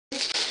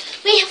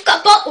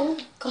Oh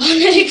God,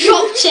 I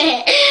dropped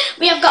it.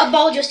 We have got a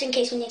bowl just in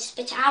case we need to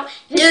spit it out.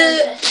 You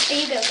go first.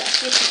 You go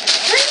first.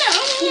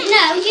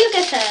 No, you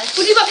go first.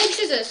 We'll do rock, paper,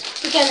 scissors.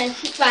 We're going.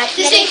 Right.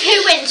 To see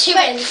who wins. Who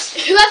wins?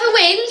 Whoever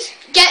wins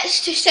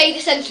gets to say the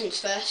sentence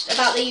first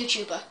about the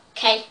YouTuber.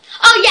 Okay.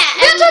 Oh yeah.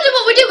 We haven't told them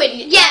what we're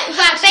doing. Yeah.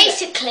 Right.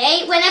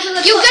 Basically, whenever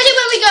we're. You'll get it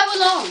when we go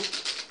along,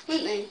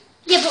 won't they?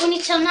 Yeah, but we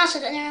need to tell them now so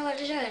that they know what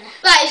they're doing.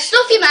 Right.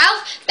 Stuff your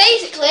mouth.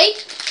 Basically,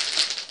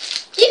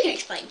 you can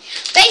explain.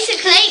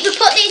 Basically, we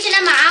put these in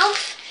our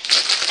mouth.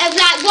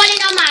 Like one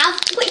in our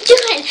mouth. What are you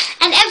doing?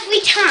 And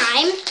every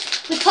time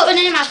we put one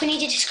in our mouth, we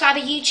need to describe a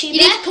YouTuber.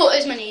 You need to put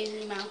as many in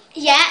your mouth.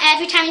 Yeah,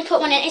 every time you put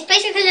one in, it's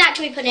basically like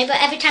we put in, but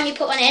every time you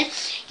put one in,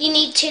 you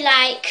need to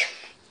like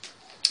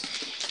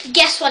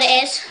guess what it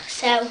is.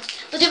 So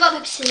we'll do rock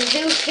paper scissors.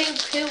 Who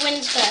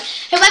wins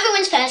first? Whoever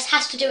wins first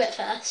has to do it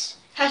first.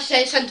 Has to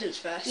say a sentence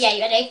first. Yeah,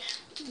 you ready?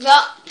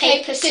 Rock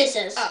paper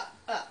scissors.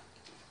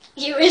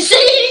 You were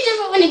saying you need to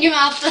put one in your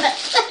mouth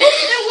first. I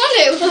don't want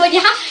to. Well,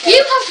 you have to. You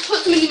have to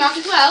put them in your mouth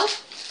as well.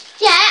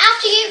 Yeah,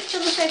 after you.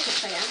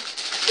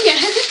 Yeah.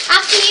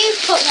 After you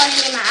put one in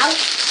your mouth,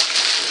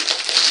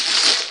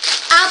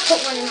 I'll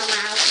put one in my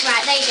mouth. Right,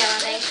 there you go,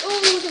 Abby. Oh,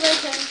 the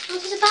bacon. Oh,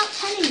 there's about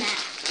 10 in there.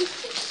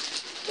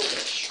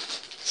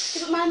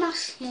 But my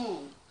mouth's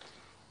small.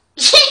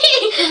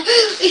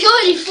 It's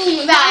already full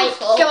with Right,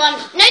 go on.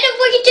 No,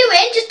 what are you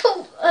doing? Just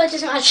put.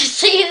 Doesn't matter. Just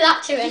say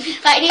that to him.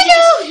 Right, you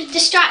need to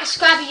describe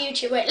a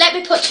YouTuber. Wait, let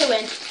me put 2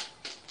 in.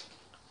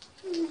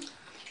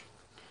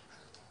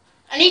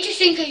 I need to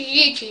think of a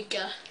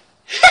YouTuber.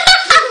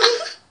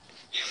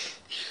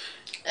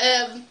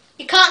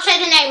 You can't say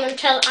the name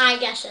until I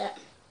guess it.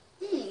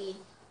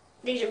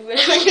 These are really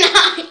nice.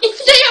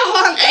 They are,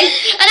 aren't they?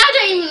 And I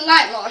don't even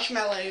like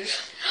marshmallows.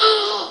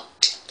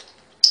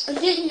 I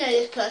didn't know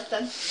this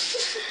person.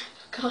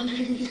 God.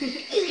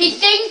 He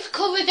sings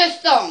covers a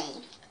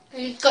song.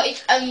 He's got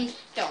his own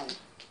song.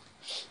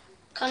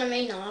 Conor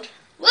Maynard.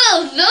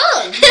 Well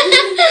done!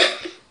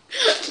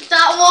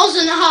 That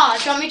wasn't hard.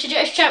 Do you want me to do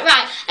it straight?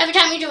 Right, every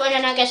time you do one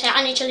and I guess it,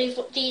 I need to leave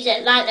these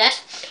in like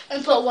this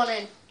And put one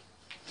in.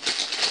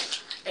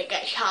 It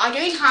gets harder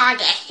and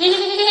harder.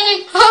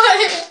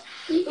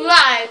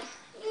 Right.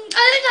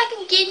 I look like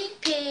a guinea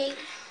pig.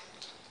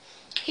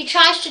 He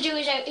tried to do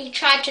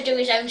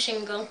his own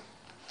single.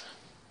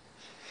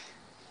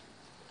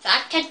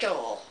 That's a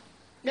door.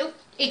 Nope.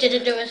 He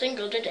didn't do a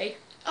single, did he?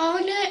 Oh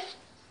no.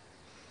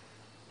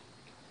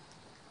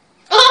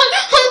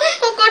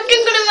 Oh God,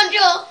 jingle in my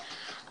jaw.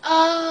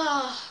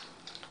 Ah.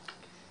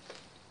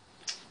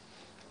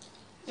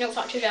 No,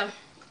 Factor Joe.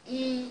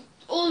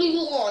 Ollie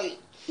White.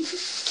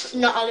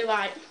 Not Ollie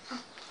White.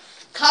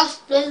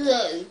 Casper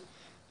Lowe.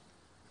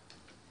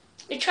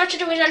 He tried to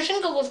do his own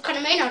single with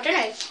Conor Maynard,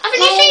 didn't he? Haven't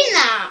you seen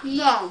that?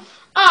 No.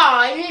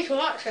 Oh, you need to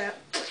watch it.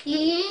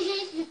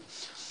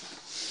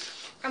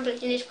 I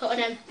believe you need to put one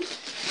in.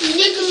 You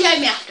need to show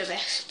me after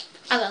this.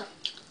 I will.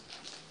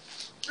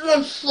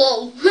 I'm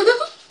slow.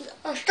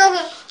 Oh, stop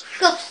it.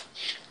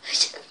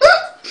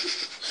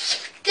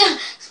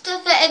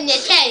 Stop it in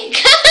your cake.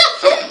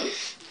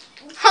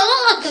 I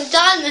look like a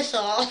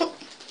dinosaur.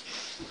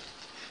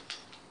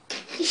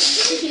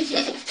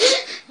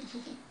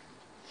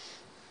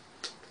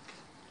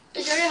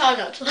 It's very hard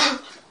not to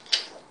laugh.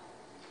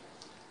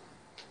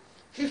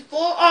 She's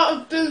bought out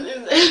of boot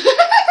in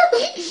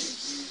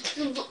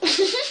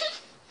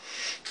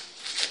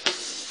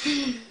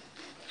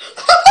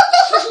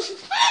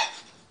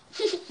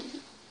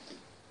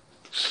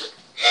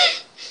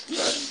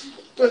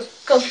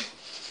Go.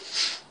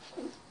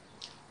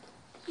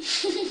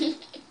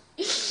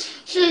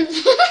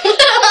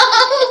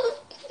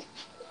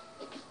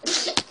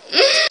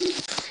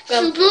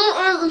 She bought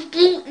out of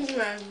boot in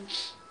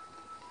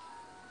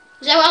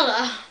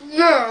Zoella.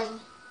 Yeah.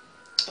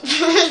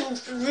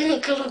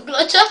 Wrinkle of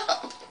glitter.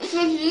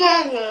 She's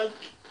married.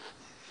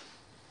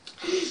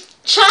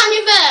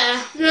 Shiny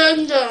bear. Yeah,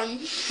 I'm done.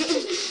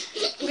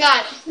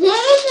 Right. What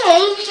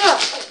is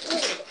that?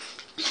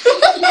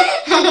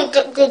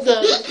 Good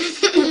girl.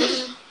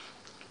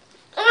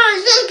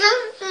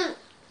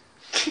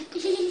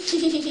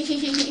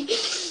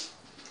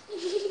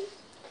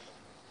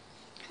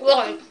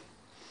 Right.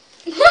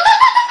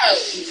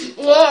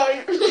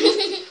 Right.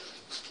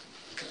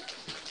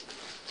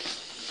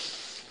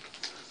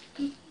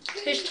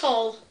 Who's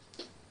tall?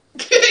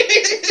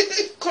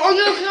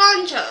 Conor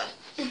Hunter.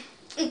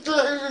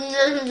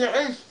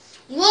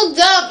 Well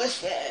done,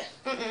 Buffy.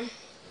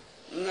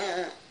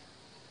 No.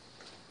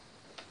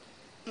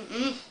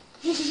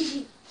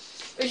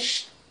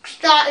 He's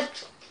started.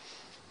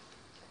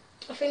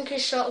 I think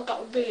he's sort of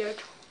got a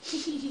beard.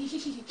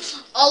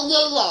 On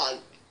the line.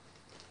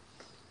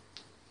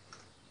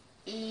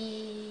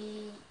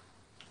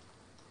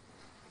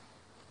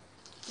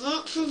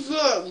 That's a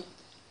them.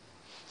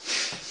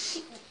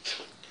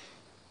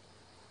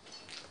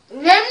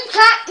 Them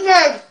cat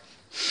them.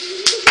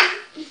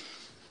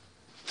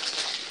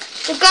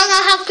 We're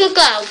gonna have to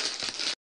go.